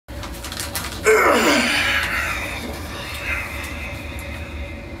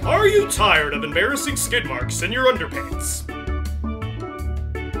you tired of embarrassing skid marks in your underpants?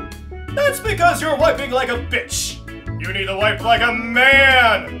 That's because you're wiping like a bitch. You need to wipe like a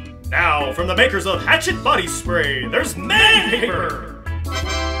man. Now, from the makers of Hatchet Body Spray, there's Man Paper.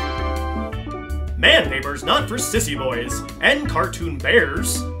 Man Paper's not for sissy boys and cartoon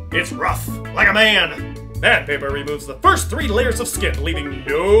bears. It's rough, like a man. Man Paper removes the first 3 layers of skin, leaving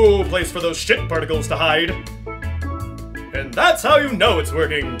no place for those shit particles to hide. And that's how you know it's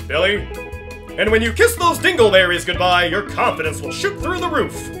working, Billy. And when you kiss those dingleberries goodbye, your confidence will shoot through the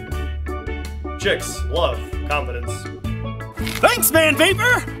roof. Chicks love confidence. Thanks, Man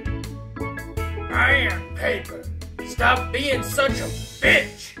Paper! Man Paper, stop being such a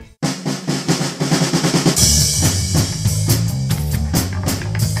bitch!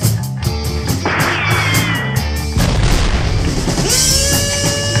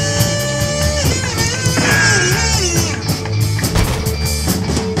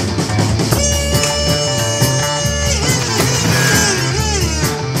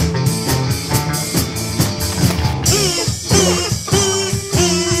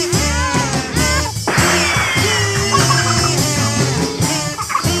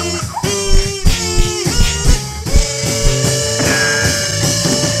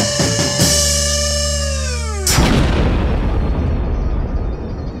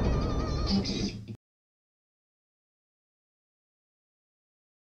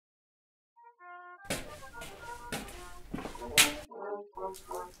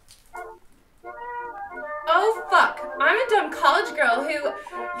 Oh fuck, I'm a dumb college girl who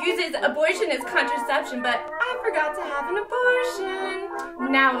uses abortion as contraception, but I forgot to have an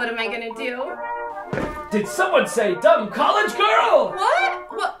abortion. Now what am I gonna do? Did someone say dumb college girl? What?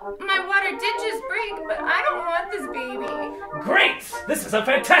 Well, my water did just break, but I don't want this baby. Great! This is a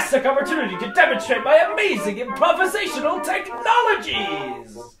fantastic opportunity to demonstrate my amazing improvisational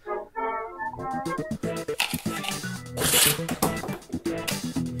technologies!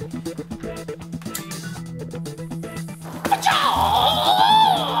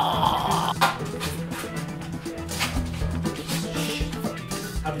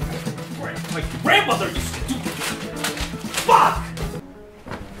 My grandmother used to do. Fuck!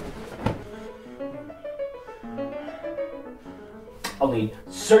 I'll need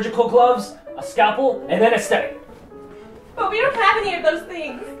surgical gloves, a scalpel, and then a steady. But we don't have any of those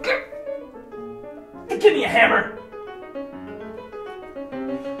things. Give me a hammer.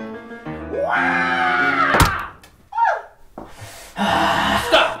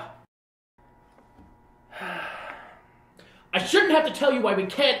 Stop! I shouldn't have to tell you why we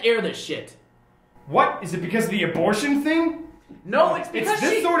can't air this shit. What? Is it because of the abortion thing? No, it's because it's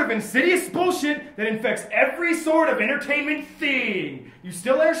this sort of insidious bullshit that infects every sort of entertainment thing. You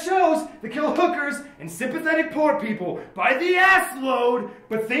still air shows that kill hookers and sympathetic poor people by the ass load,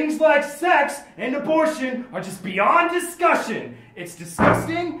 but things like sex and abortion are just beyond discussion. It's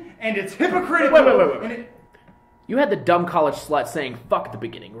disgusting and it's hypocritical. Wait. You had the dumb college slut saying fuck at the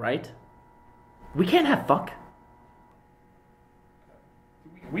beginning, right? We can't have fuck.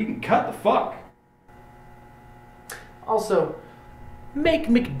 We can cut the fuck. Also, make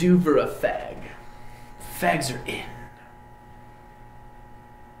McDoover a fag. Fags are in.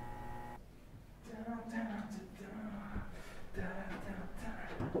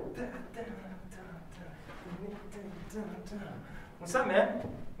 What's up, man?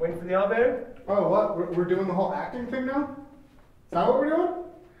 Waiting for the elevator? Oh, what? We're doing the whole acting thing now? Is that what we're doing?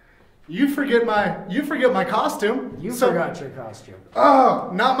 You forget my costume. You forgot your costume. Oh,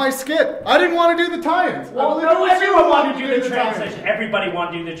 not my skit. I didn't want to do the tie-ins. Well, no, everyone wanted to do the transition. Everybody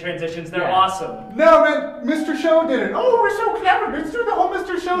wanted to do the transitions. They're awesome. No, man, Mr. Show did it. Oh, we're so clever. Let's do the whole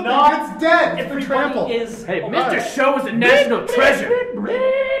Mr. Show thing. It's dead. It's been trampled. Hey, Mr. Show is a national treasure.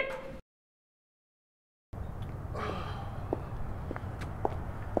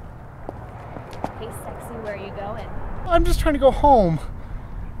 Hey, sexy, where are you going? I'm just trying to go home.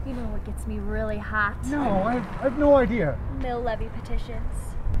 You know what gets me really hot? No, I have no idea. Mill levy petitions.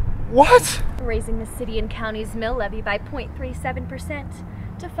 What? Raising the city and county's mill levy by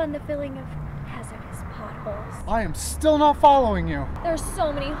 0.37% to fund the filling of hazardous potholes. I am still not following you. There's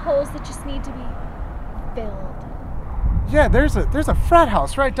so many holes that just need to be filled. Yeah, there's a frat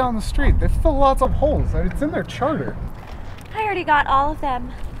house right down the street. They fill lots of holes. It's in their charter. I already got all of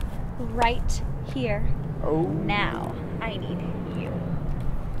them right here. Oh. Now I need you.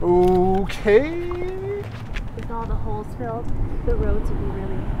 Okay. With all the holes filled, the roads will be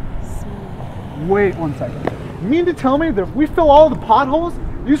really smooth. Wait 1 second. You mean to tell me that if we fill all the potholes,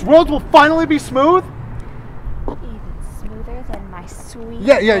 these roads will finally be smooth? Even smoother than my sweet.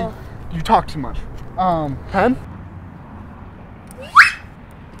 Yeah, you talk too much. Pen?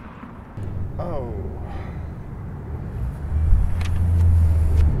 Oh.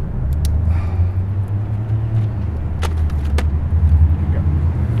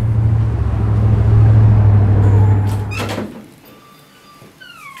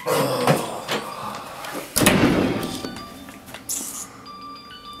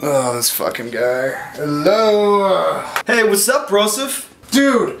 Oh, this fucking guy. Hello. Hey, what's up, Broseph?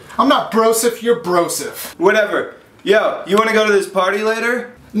 Dude, I'm not Broseph, you're Broseph. Whatever. Yo, you wanna go to this party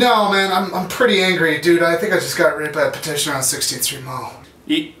later? No, man, I'm pretty angry, dude. I think I just got raped by a petitioner on 16th Street Mall.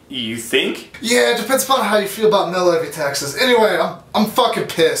 You think? Yeah, it depends upon how you feel about mill levy taxes. Anyway, I'm fucking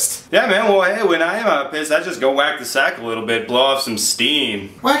pissed. Yeah, man, well, hey, when I am pissed, I just go whack the sack a little bit, blow off some steam.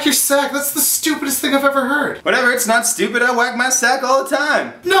 Whack your sack? That's the stupidest thing I've ever heard. Whatever, it's not stupid, I whack my sack all the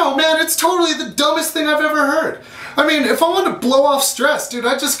time. No, man, it's totally the dumbest thing I've ever heard. I mean, if I wanted to blow off stress, dude,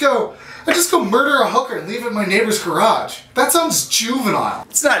 I'd just go murder a hooker and leave it in my neighbor's garage. That sounds juvenile.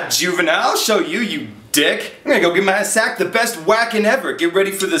 It's not juvenile, I'll show you, you dick. I'm gonna go give my sack the best whacking ever. Get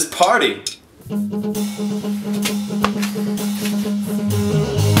ready for this party.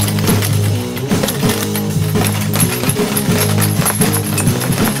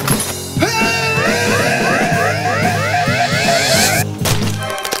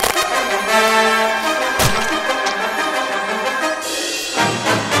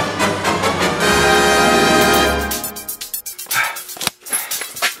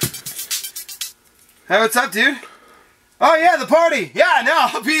 Hey, what's up, dude? Oh yeah, the party! Yeah, no,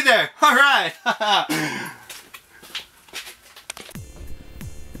 I'll be there! Alright!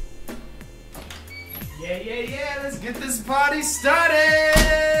 Yeah, let's get this party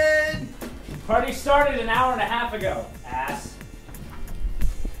started! Party started an hour and a half ago, ass.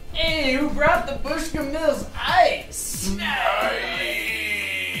 Hey, who brought the Bushka Mills ice? Nice!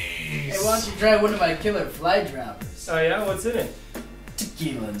 Hey, why don't you try one of my killer fly droppers? Oh yeah, what's in it?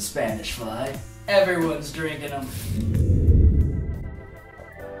 Tequila and Spanish fly. Everyone's drinking them.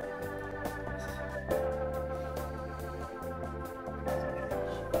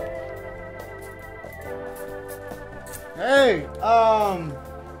 Hey,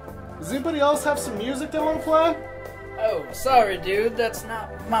 does anybody else have some music they want to play? Oh, sorry, dude, that's not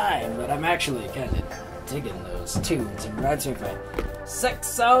mine, but I'm actually kind of digging those tunes and reminds me of my Sex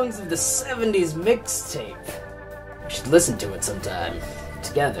Songs of the 70s mixtape. We should listen to it sometime.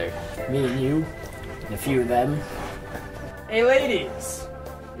 Together. Me and you. And a few of them. Hey, ladies!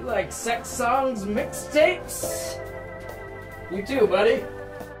 You like Sex Songs mixtapes? You too, buddy.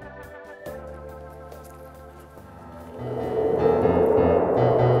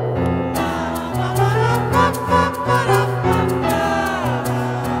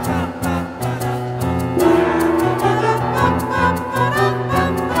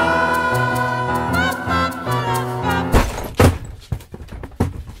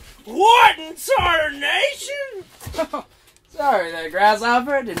 What in tarnation? Sorry there,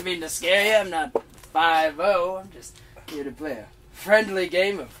 Grasshopper. Didn't mean to scare you. I'm not 5-0. I'm just here to play a friendly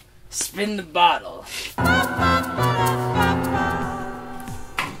game of spin the bottle.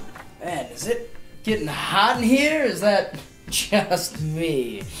 Man, is it getting hot in here? Is that just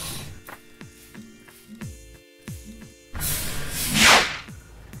me?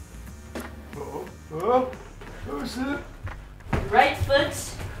 Oh, shit. Right foot,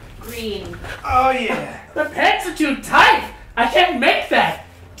 green. Oh yeah. The pants are too tight! I can't make that!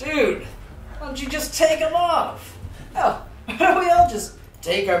 Dude, why don't you just take them off? Oh, why don't we all just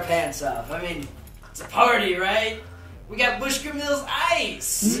take our pants off? I mean, it's a party, right? We got Bushka Mills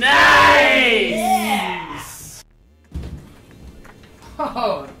ice! Nice! Yeah!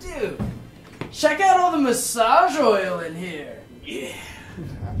 Oh, dude. Check out all the massage oil in here. Yeah.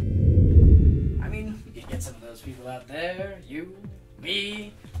 I mean, we could get some of those people out there. You,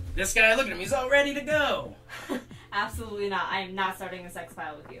 me, this guy. Look at him. He's all ready to go. Absolutely not. I am not starting a sex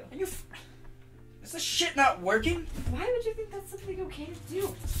file with you. Are you... Is this shit not working? Why would you think that's something okay to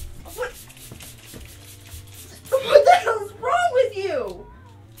do? What? What the hell is wrong with you?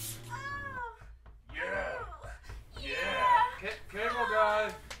 Cable guy.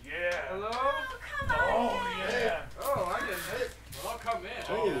 Yeah. Hello? Oh, Yeah. Oh, I didn't hit. Well, I'll come in.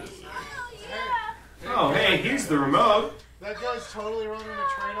 Oh, hey, here's the remote. That guy's totally running a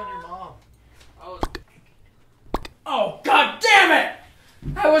train on your mom. Oh, god damn it!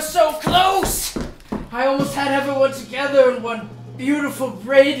 I was so close! I almost had everyone together in one beautiful,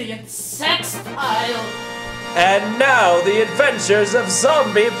 radiant sex pile. And now, the adventures of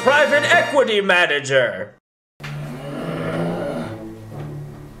Zombie Private Equity Manager.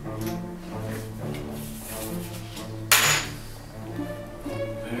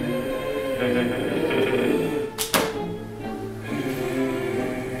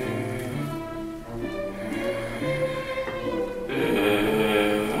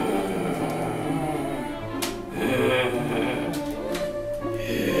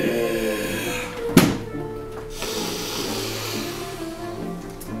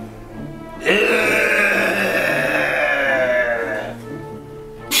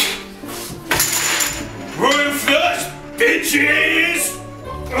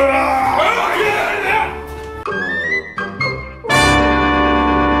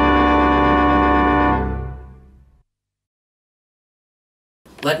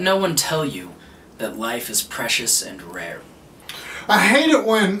 Let no one tell you that life is precious and rare. I hate it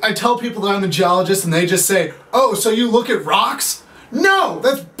when I tell people that I'm a geologist and they just say, "Oh, so you look at rocks?" No,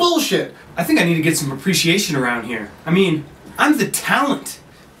 that's bullshit. I think I need to get some appreciation around here. I mean, I'm the talent.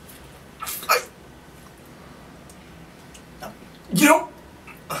 You know,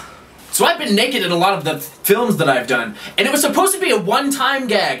 so I've been naked in a lot of the films that I've done, and it was supposed to be a one-time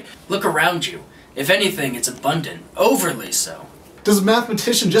gag. Look around you. If anything, it's abundant. Overly so. Does a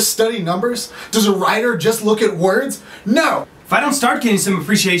mathematician just study numbers? Does a writer just look at words? No! If I don't start getting some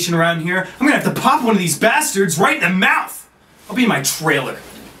appreciation around here, I'm gonna have to pop one of these bastards right in the mouth! I'll be in my trailer.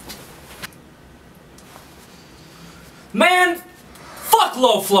 Man, fuck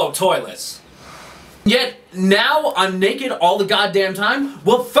low-flow toilets. Yet, now I'm naked all the goddamn time?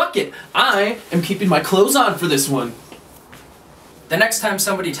 Well, fuck it. I am keeping my clothes on for this one. The next time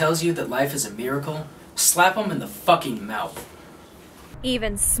somebody tells you that life is a miracle, slap them in the fucking mouth.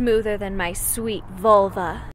 Even smoother than my sweet vulva.